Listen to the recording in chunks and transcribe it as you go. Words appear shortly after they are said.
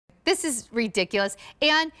This is ridiculous.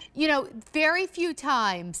 And, you know, very few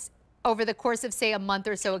times over the course of, say, a month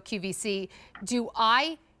or so at QVC, do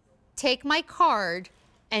I take my card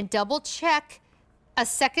and double check a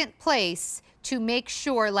second place to make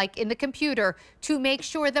sure, like in the computer, to make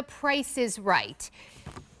sure the price is right.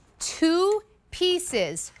 2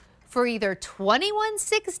 pieces for either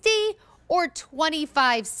 $21.60 or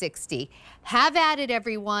 $25.60. Have at it,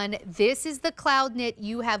 everyone. This is the cloud knit.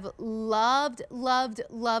 You have loved, loved,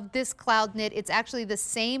 loved this cloud knit. It's actually the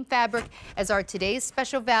same fabric as our today's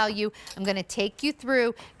special value. I'm going to take you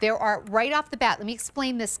through. There are, right off the bat, let me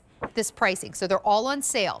explain this pricing. So they're all on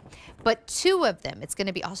sale, but 2 of them, it's going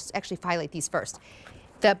to be, I'll just actually highlight these first.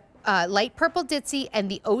 The light purple ditzy and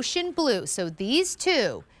the ocean blue. So these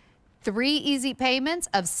 2, 3 easy payments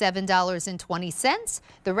of $7.20.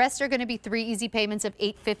 The rest are going to be 3 easy payments of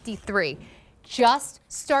 $8.53. Just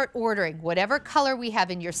start ordering whatever color we have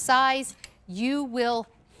in your size. You will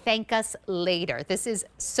thank us later. This is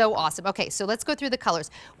so awesome. Okay, so let's go through the colors.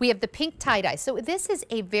 We have the pink tie-dye. So this is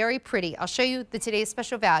a very pretty, I'll show you the today's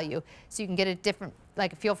special value so you can get a different,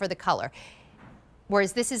 like a feel for the color.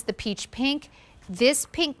 Whereas this is the peach pink. This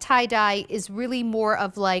pink tie-dye is really more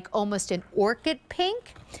of like almost an orchid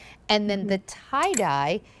pink. And then the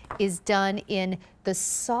tie-dye is done in the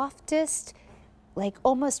softest, like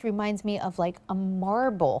almost reminds me of like a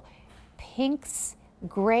marble. Pinks,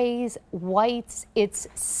 grays, whites, it's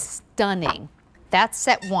stunning. That's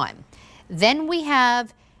set 1. Then we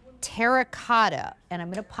have terracotta, and I'm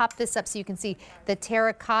going to pop this up so you can see the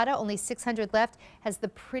terracotta, only 600 left, has the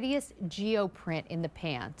prettiest geoprint in the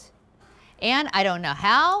pant. And I don't know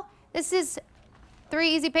how this is 3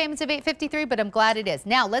 easy payments of $8.53, but I'm glad it is.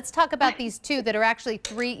 Now let's talk about these 2 that are actually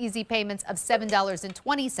 3 easy payments of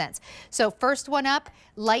 $7.20. So first one up,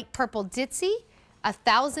 light purple ditzy,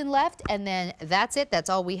 1,000 left, and then that's it. That's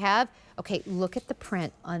all we have. Okay, look at the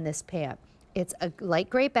print on this pant. It's a light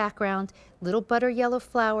gray background, little butter yellow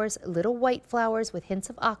flowers, little white flowers with hints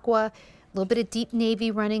of aqua, a little bit of deep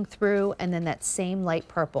navy running through, and then that same light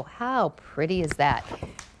purple. How pretty is that?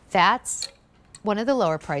 That's one of the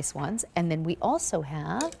lower price ones. And then we also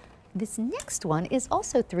have this next one is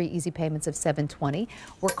also 3 easy payments of $7.20.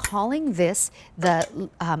 We're calling this the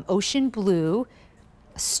ocean blue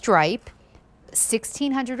stripe.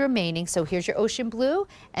 1,600 remaining. So here's your ocean blue,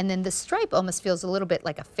 and then the stripe almost feels a little bit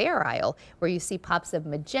like a Fair Isle, where you see pops of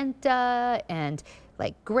magenta and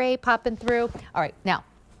like gray popping through. All right, now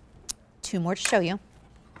 2 more to show you.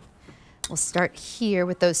 We'll start here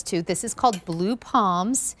with those 2. This is called Blue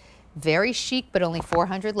Palms. Very chic, but only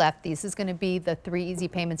 400 left. This is going to be the 3 easy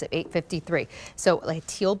payments at $8.53. So like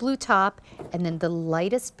teal blue top, and then the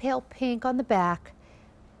lightest pale pink on the back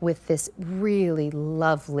with this really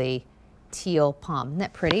lovely teal palm. Isn't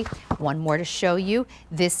that pretty? One more to show you.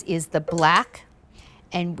 This is the black,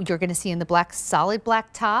 and you're going to see in the black, solid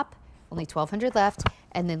black top, only 1,200 left.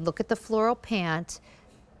 And then look at the floral pant,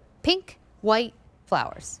 pink, white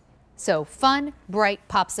flowers. So fun, bright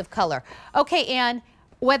pops of color. Okay, Ann,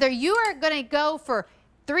 whether you are going to go for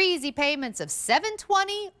 3 easy payments of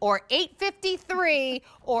 $7.20 or $8.53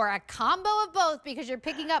 or a combo of both because you're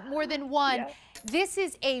picking up more than one, yeah. This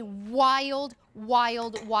is a wild,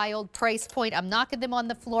 wild, wild price point. I'm knocking them on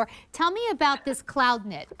the floor. Tell me about this cloud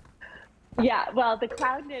knit. Yeah, well, the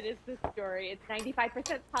cloud knit is the story. It's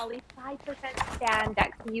 95% poly, 5%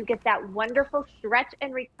 spandex. You get that wonderful stretch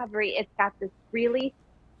and recovery. It's got this really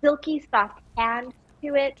silky, soft hand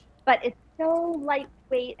to it, but it's so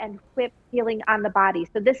lightweight and whip feeling on the body.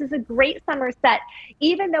 So this is a great summer set.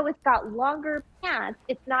 Even though it's got longer pants,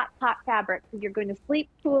 it's not hot fabric. So you're going to sleep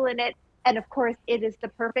cool in it. And of course, it is the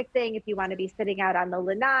perfect thing if you want to be sitting out on the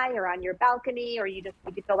lanai or on your balcony, or you just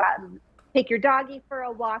need to go out and take your doggy for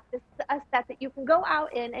a walk. This is a set that you can go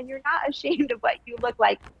out in and you're not ashamed of what you look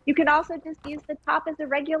like. You can also just use the top as a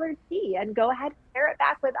regular tee and go ahead and pair it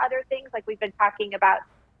back with other things like we've been talking about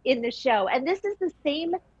in the show. And this is the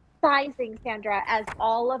same sizing, Sandra, as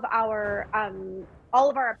all of our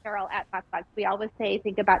apparel at MUK. We always say,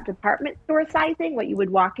 think about department store sizing, what you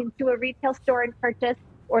would walk into a retail store and purchase,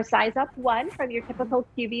 or size up 1 from your typical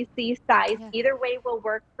QVC size. Yeah. Either way will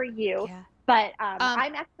work for you. Yeah. But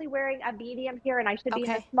I'm actually wearing a medium here, and I should be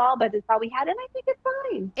in a small, but it's all we had, and I think it's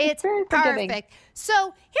fine. It's very perfect.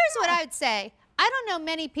 So here's what I would say. I don't know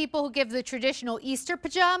many people who give the traditional Easter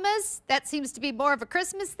pajamas. That seems to be more of a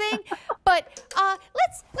Christmas thing. But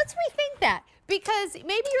let's rethink that, because maybe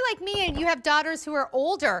you're like me and you have daughters who are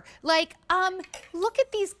older. Like, look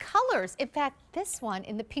at these colors. In fact, this one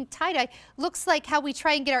in the pink tie-dye looks like how we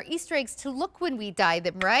try and get our Easter eggs to look when we dye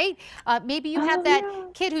them, right? Maybe you have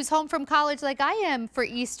that kid who's home from college like I am for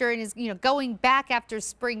Easter and is, you know, going back after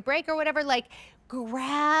spring break or whatever. Like,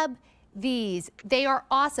 grab these. They are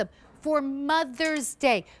awesome. For Mother's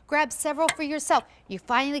Day, grab several for yourself. You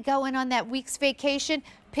finally go in on that week's vacation,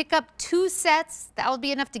 pick up 2 sets. That will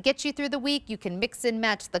be enough to get you through the week. You can mix and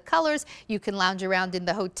match the colors. You can lounge around in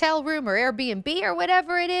the hotel room or Airbnb or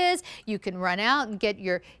whatever it is. You can run out and get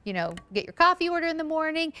your, get your coffee order in the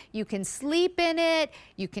morning. You can sleep in it.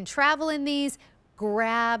 You can travel in these.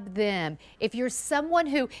 Grab them. If you're someone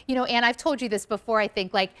who, and I've told you this before, I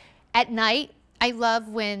think, like at night, I love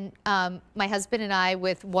when my husband and I,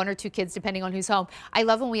 with 1 or 2 kids, depending on who's home, I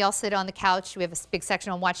love when we all sit on the couch. We have a big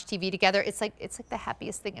section on watch TV together. It's like the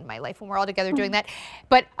happiest thing in my life when we're all together doing that.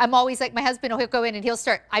 But I'm always like, my husband will go in and he'll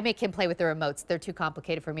start. I make him play with the remotes. They're too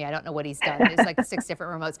complicated for me. I don't know what he's done. There's like 6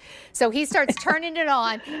 different remotes. So he starts turning it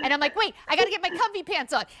on, and I'm like, wait, I got to get my comfy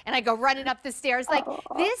pants on, and I go running up the stairs like,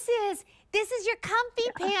 this is your comfy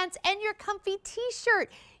pants and your comfy T-shirt.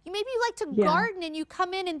 Maybe you like to garden and you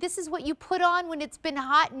come in and this is what you put on when it's been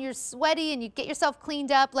hot and you're sweaty and you get yourself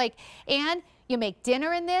cleaned up. And you make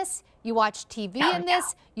dinner in this, you watch TV in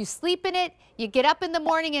this, you sleep in it, you get up in the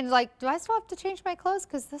morning and like, do I still have to change my clothes?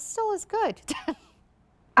 Because this still is good.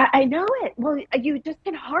 I know it. Well, you just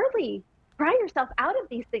can hardly pry yourself out of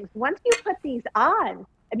these things. Once you put these on,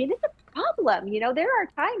 I mean, it's a problem. There are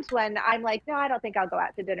times when I'm like, no, I don't think I'll go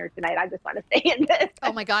out to dinner tonight. I just want to stay in this.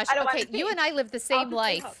 Oh my gosh. Okay, you and I live the same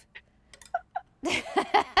life. and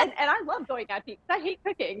I love going out to eat because I hate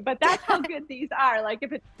cooking, but that's how good these are. Like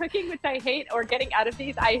if it's cooking, which I hate, or getting out of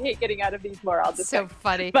these, I hate getting out of these more. I'll just so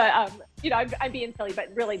funny. But I'm being silly,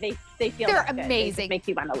 but really they feel they're good. amazing. They make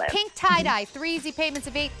you want to live. Pink tie-dye, 3 easy payments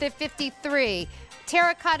of $8.53.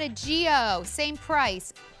 Terracotta Geo, same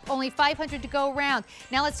price, only 500 to go around.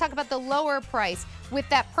 Now let's talk about the lower price. With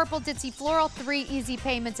that purple ditzy floral, 3 easy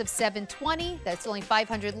payments of $720. That's only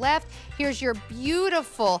 500 left. Here's your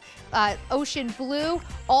beautiful ocean blue,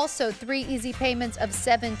 also 3 easy payments of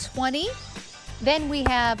 $720. Then we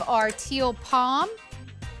have our teal palm,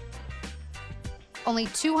 only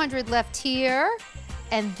 200 left here.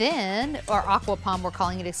 And then, or aqua palm we're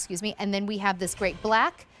calling it, excuse me. And then we have this great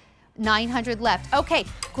black, 900 left. Okay,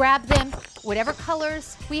 grab them, whatever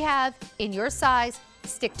colors we have in your size,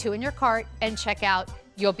 stick 2 in your cart and check out.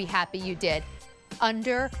 You'll be happy you did.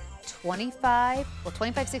 Under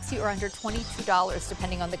 $25.60 or under $22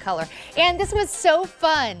 depending on the color. And this was so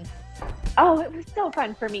fun. Oh, it was so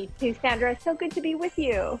fun for me too, Sandra. It's so good to be with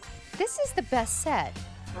you. This is the best set.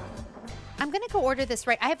 I'm gonna go order this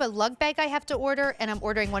right. I have a lug bag I have to order, and I'm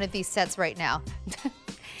ordering one of these sets right now.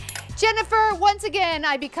 Jennifer, once again,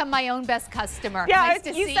 I become my own best customer. Yeah, nice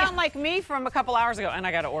to you see sound like me from a couple hours ago, and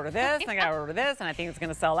I got to order this, and I got to order this, and I think it's going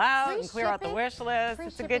to sell out and clear out the wish list.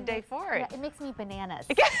 It's a good day for it. Yeah, it makes me bananas.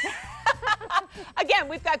 Again,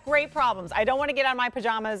 we've got great problems. I don't want to get out of my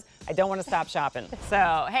pajamas. I don't want to stop shopping.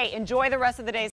 So, hey, enjoy the rest of the day.